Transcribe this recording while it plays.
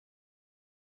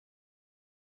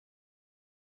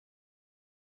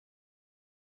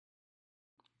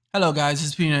Hello guys,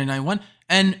 this is P991,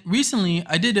 and recently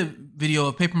I did a video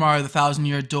of Paper Mario the Thousand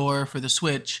Year Door for the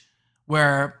Switch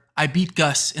where I beat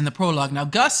Gus in the prologue. Now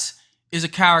Gus is a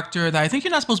character that I think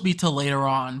you're not supposed to beat till later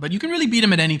on, but you can really beat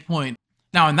him at any point.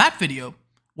 Now in that video,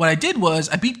 what I did was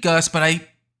I beat Gus, but I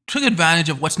took advantage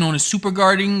of what's known as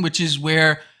Superguarding, which is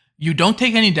where you don't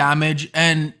take any damage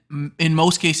and in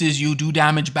most cases you do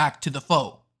damage back to the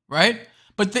foe, right?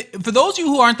 But for those of you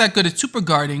who aren't that good at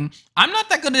Superguarding, I'm not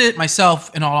that good at it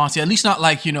myself, in all honesty. At least not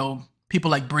like,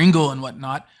 people like Bringle and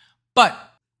whatnot. But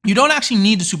you don't actually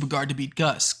need the Superguard to beat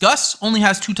Gus. Gus only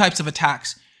has two types of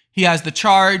attacks. He has the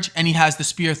charge and he has the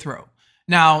spear throw.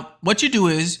 Now, what you do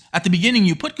is, at the beginning,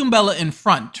 you put Goombella in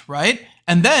front, right?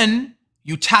 And then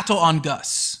you tattle on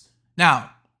Gus.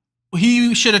 Now,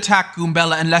 he should attack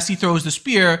Goombella unless he throws the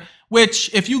spear,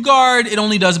 which, if you guard, it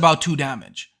only does about 2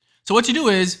 damage. So what you do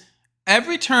is,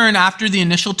 every turn after the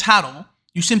initial tattle,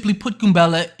 you simply put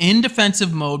Goombella in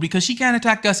defensive mode because she can't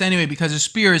attack Gus anyway because her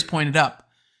spear is pointed up.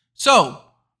 So,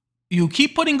 you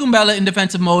keep putting Goombella in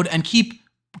defensive mode and keep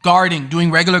guarding,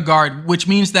 doing regular guard, which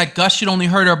means that Gus should only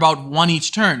hurt her about 1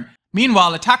 each turn.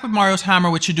 Meanwhile, attack with Mario's hammer,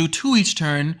 which should do 2 each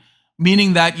turn,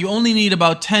 meaning that you only need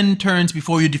about 10 turns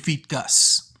before you defeat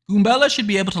Gus. Goombella should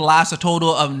be able to last a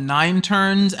total of 9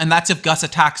 turns, and that's if Gus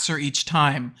attacks her each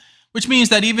time. Which means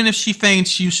that even if she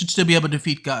faints, you should still be able to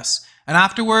defeat Gus. And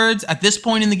afterwards, at this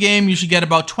point in the game, you should get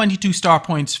about 22 star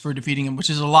points for defeating him, which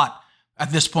is a lot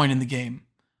at this point in the game.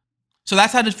 So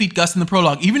that's how to defeat Gus in the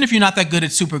prologue, even if you're not that good at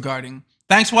Superguarding.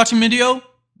 Thanks for watching the video.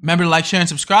 Remember to like, share, and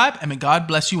subscribe, and may God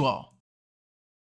bless you all.